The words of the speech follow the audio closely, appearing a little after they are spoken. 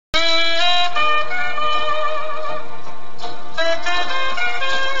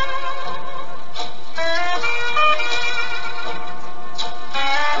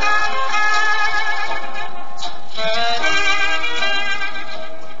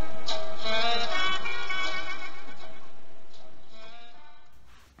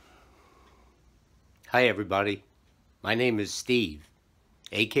Hi everybody, my name is Steve,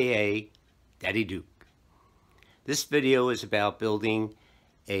 aka DaddyDuke. This video is about building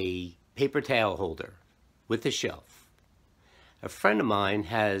a paper towel holder with a shelf. A friend of mine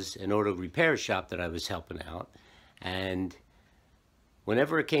has an auto repair shop that I was helping out, and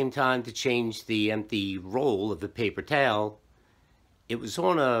whenever it came time to change the empty roll of the paper towel, it was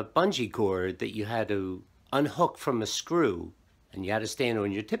on a bungee cord that you had to unhook from a screw, and you had to stand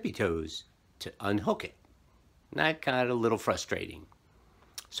on your tippy toes to unhook it. And that got a little frustrating.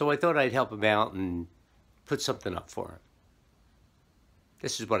 So I thought I'd help him out and put something up for him.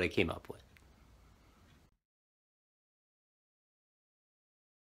 This is what I came up with.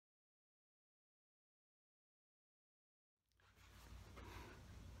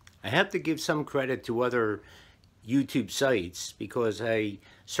 I have to give some credit to other YouTube sites because I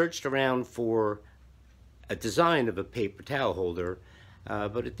searched around for a design of a paper towel holder,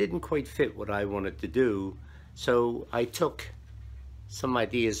 but it didn't quite fit what I wanted to do. So I took some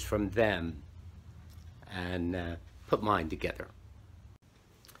ideas from them and put mine together.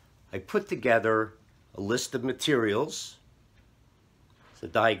 I put together a list of materials, a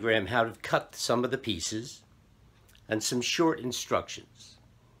diagram how to cut some of the pieces, and some short instructions.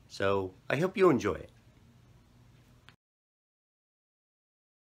 So I hope you enjoy it.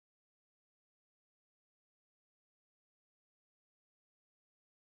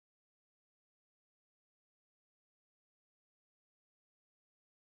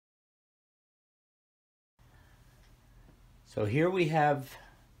 So here we have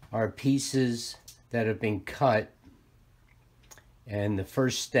our pieces that have been cut, and the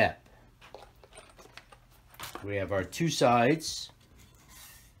first step. We have our two sides,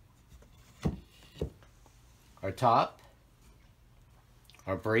 our top,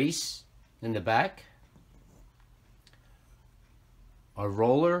 our brace in the back, our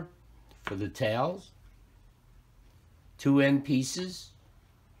roller for the tails, two end pieces,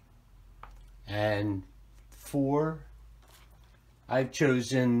 and four. I've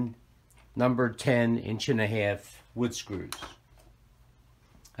chosen number 10 1.5" wood screws.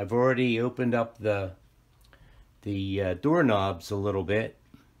 I've already opened up the doorknobs a little bit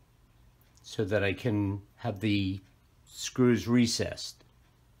so that I can have the screws recessed.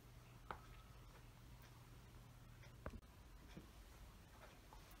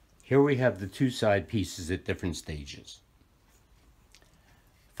 Here we have the two side pieces at different stages.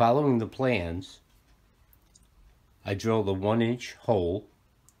 Following the plans, I drilled a 1-inch hole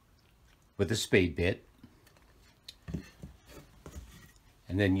with a spade bit,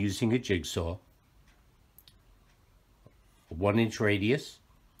 and then using a jigsaw, a 1-inch radius,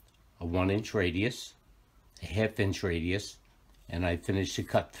 a 1-inch radius, a 1/2-inch radius, and I finished the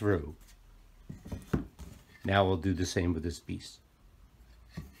cut through. Now we'll do the same with this piece.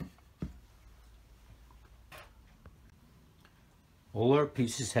 All our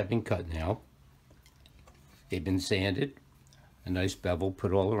pieces have been cut now. They've been sanded, a nice bevel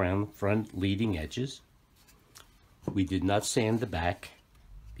put all around the front leading edges. We did not sand the back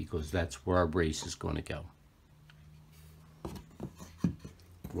because that's where our brace is going to go.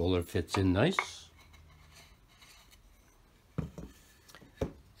 Roller fits in nice.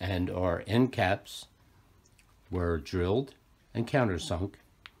 And our end caps were drilled and countersunk,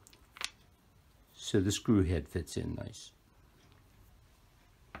 so the screw head fits in nice.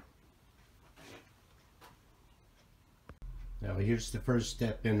 Now here's the first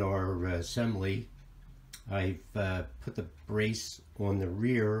step in our assembly. I've put the brace on the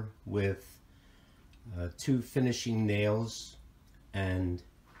rear with 2 finishing nails and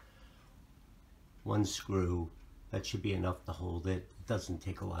 1 screw. That should be enough to hold it. It doesn't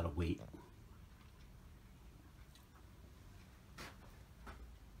take a lot of weight.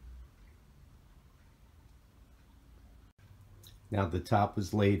 Now the top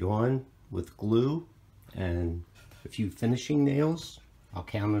is laid on with glue and a few finishing nails. I'll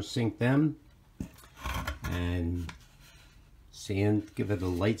countersink them and sand, give it a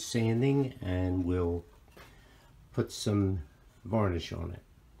light sanding, and we'll put some varnish on it,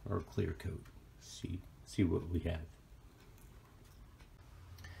 or a clear coat. See what we have.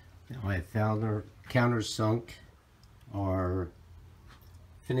 Now I found our countersunk our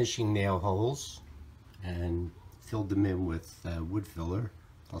finishing nail holes and filled them in with wood filler.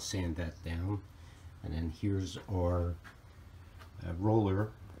 I'll sand that down. And then here's our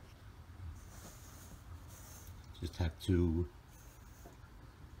roller. Just have to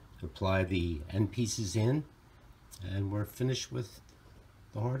apply the end pieces in, and we're finished with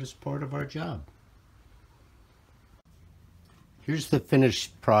the hardest part of our job. Here's the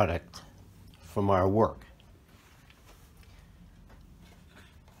finished product from our work.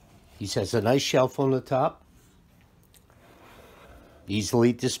 He has a nice shelf on the top.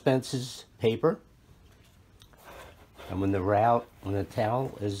 Easily dispenses paper. And when the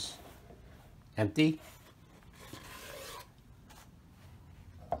towel is empty,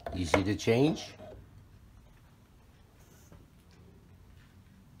 easy to change.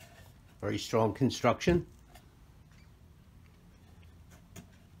 Very strong construction.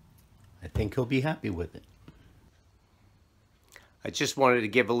 I think he'll be happy with it. I just wanted to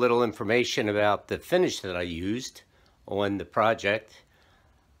give a little information about the finish that I used on the project.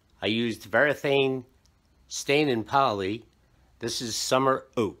 I used Varathane Stain and Poly. This is Summer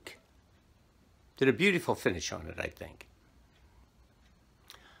Oak. Did a beautiful finish on it, I think.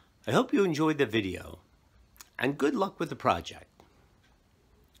 I hope you enjoyed the video, and good luck with the project.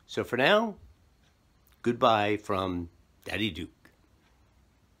 So for now, goodbye from Daddy Duke.